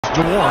To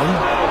one.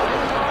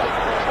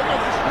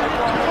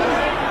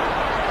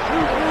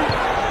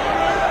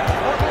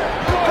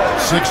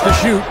 Six to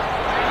shoot.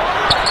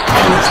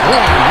 And it's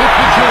one with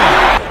the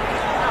jam.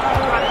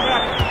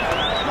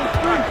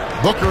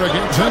 Booker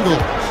against Ingles.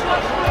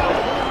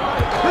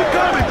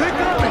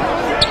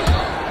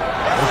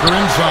 Booker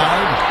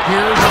inside.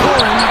 Here's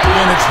scoring,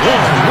 and it's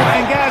one.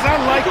 And guys, I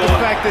like the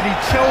fact that he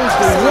chose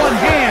the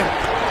one-hand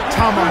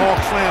tomahawk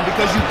slam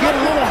because you get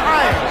a little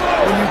higher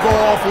when you go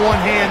off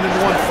one hand and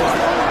one foot.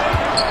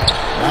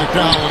 Back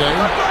to Holiday.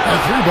 A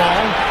three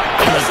ball.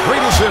 And a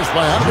great assist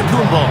by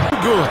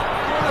Antetokounmpo. Good.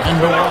 And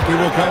Milwaukee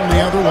will come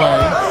the other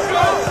way.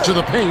 To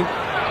the paint.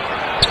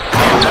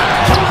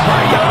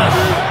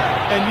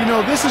 And you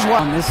know, this is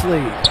why on this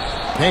lead.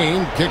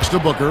 Kane kicks to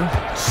Booker.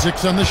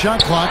 6 on the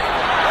shot clock.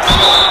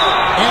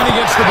 And he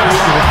gets the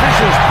basket.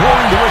 Officials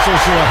blowing the whistle,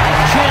 so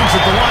a chance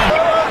at the line.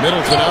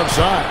 Middleton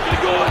outside.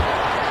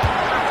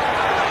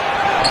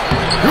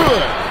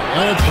 Good.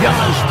 And it's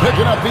Giannis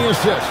picking up the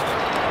assist.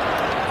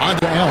 On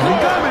to Allen.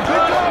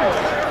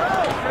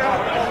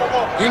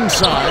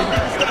 Inside.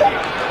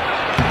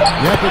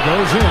 Yep, it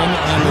goes in,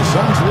 and the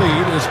Suns'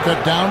 lead is cut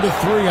down to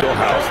 3.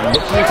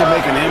 Looking to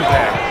make an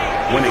impact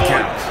when it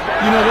counts.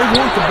 You know, they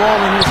want the ball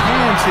in his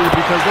hands here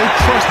because they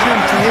trust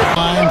him to hit.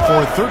 Line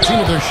for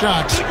 13 of their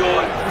shots. 6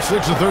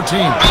 of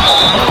 13. Oh,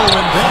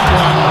 and that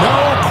one, no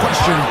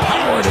question,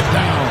 powered it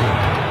down.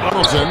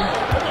 Middleton.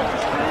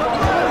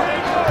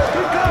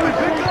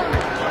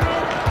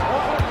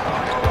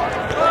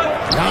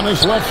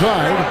 Giannis left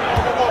side.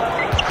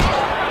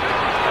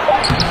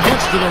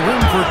 Gets to the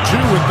rim for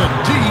 2 with the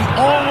D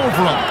all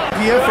over him.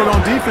 The effort on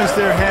defense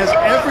there has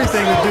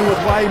everything to do with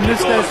why he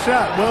missed that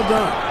shot. Well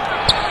done.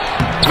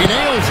 He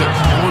nails it,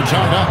 and we're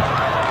tied up.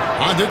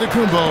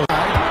 Antetokounmpo.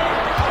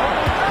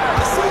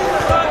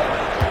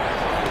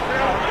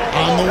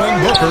 On the wing,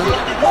 Booker.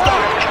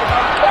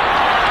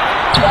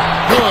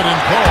 Good,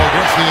 and Paul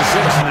gets the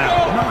assist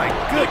now. My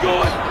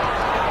goodness.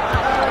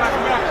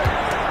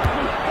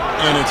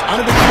 And it's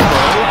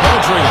Antetokounmpo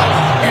penetrating.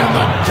 And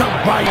the jump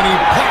by, and he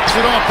pops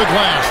it off the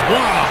glass.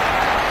 Wow.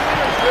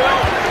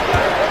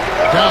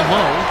 Down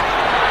low.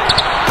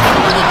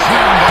 And the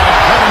jam by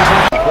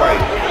Covington.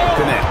 Right.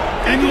 Connect.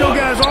 And you know,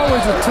 guys,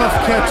 always a tough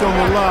catch on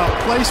the lob.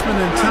 Placement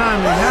and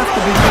timing have to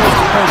be close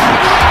to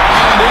perfect.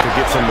 To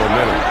get some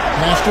momentum.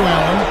 Pass to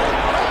Allen.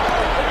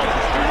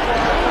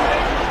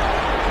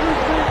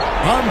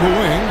 On the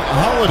wing,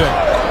 Holiday.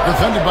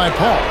 Defended by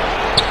Paul.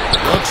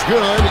 Looks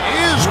good,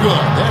 is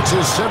good. That's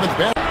his 7th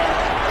bat.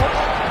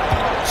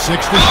 6 to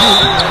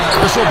shoot.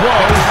 Whistle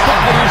blows,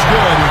 but he's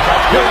good.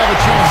 He'll have a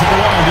chance at the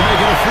line to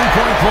make it a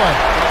 3-point play.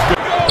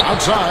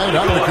 Outside,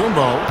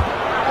 Antetokounmpo.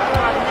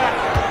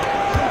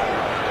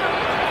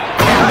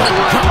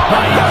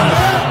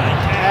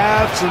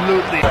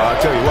 Absolutely. Well, I'll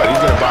tell you what,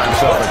 he's going to buy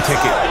himself a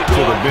ticket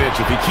to the bench.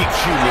 If he keeps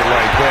shooting it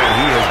like that,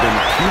 he has been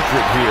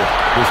putrid here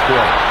this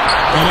quarter.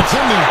 And it's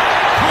in there.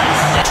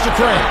 Next to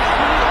Craig.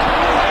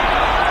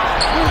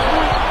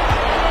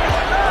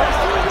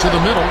 To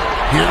the middle.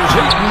 Here's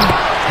Ayton.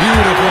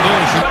 Beautiful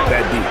dish.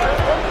 That deep.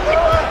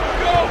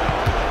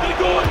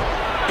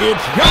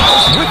 It's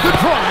Giannis with the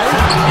drive.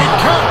 It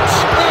counts.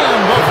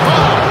 And the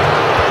foul.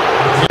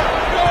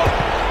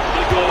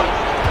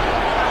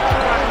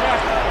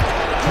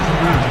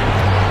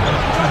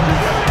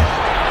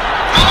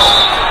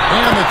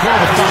 And they call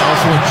the foul,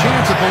 so a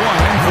chance at the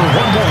line for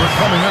one more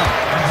coming up.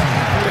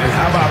 And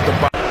how about the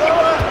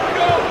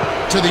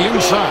to the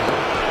inside.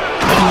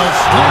 And the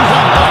steam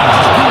down by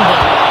Antetokounmpo.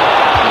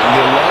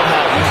 You love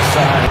how each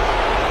side.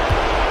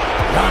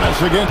 Giannis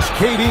against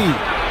KD.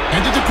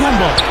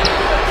 Antetokounmpo.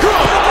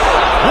 Good!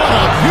 What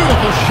a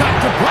beautiful shot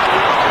to block.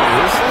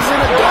 This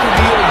isn't a done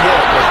deal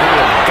yet, but they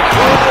have got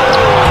to.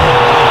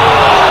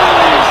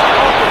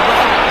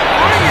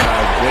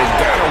 They've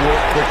got to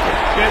work quickly.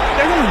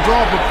 They're going to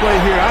draw up a play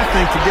here, I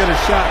think, to get a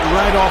shot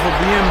right off of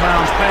the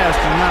inbounds pass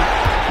and not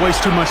waste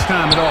too much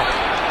time at all.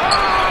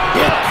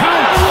 It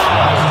counts!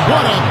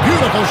 What a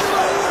beautiful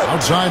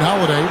outside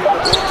Holiday.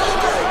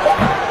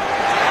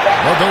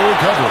 But they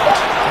recover it.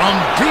 From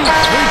deep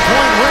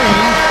 3-point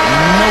range,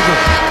 no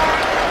good.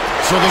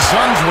 So the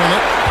Suns win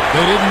it.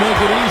 They didn't make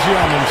it easy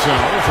on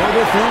themselves or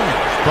their fans.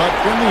 But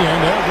in the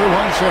end,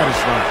 everyone's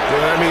satisfied.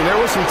 Yeah, I mean, there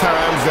were some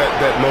times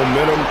that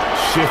momentum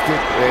shifted,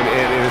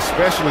 and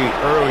especially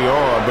early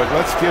on. But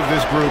let's give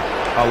this group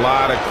a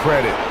lot of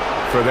credit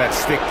for that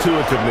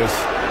stick-to-itiveness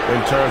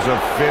in terms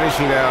of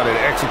finishing out and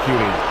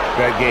executing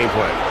that game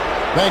plan.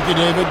 Thank you,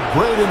 David.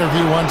 Great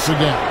interview once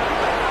again.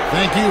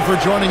 Thank you for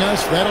joining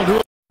us. That'll do it.